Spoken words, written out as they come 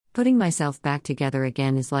Putting myself back together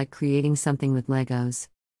again is like creating something with Legos.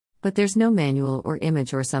 But there's no manual or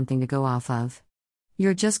image or something to go off of.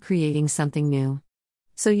 You're just creating something new.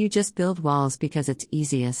 So you just build walls because it's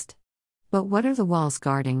easiest. But what are the walls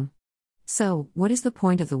guarding? So, what is the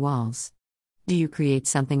point of the walls? Do you create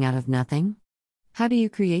something out of nothing? How do you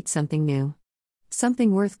create something new?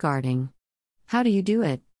 Something worth guarding. How do you do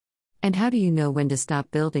it? And how do you know when to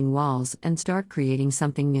stop building walls and start creating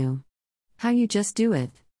something new? How you just do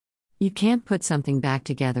it. You can't put something back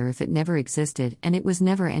together if it never existed and it was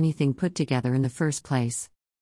never anything put together in the first place.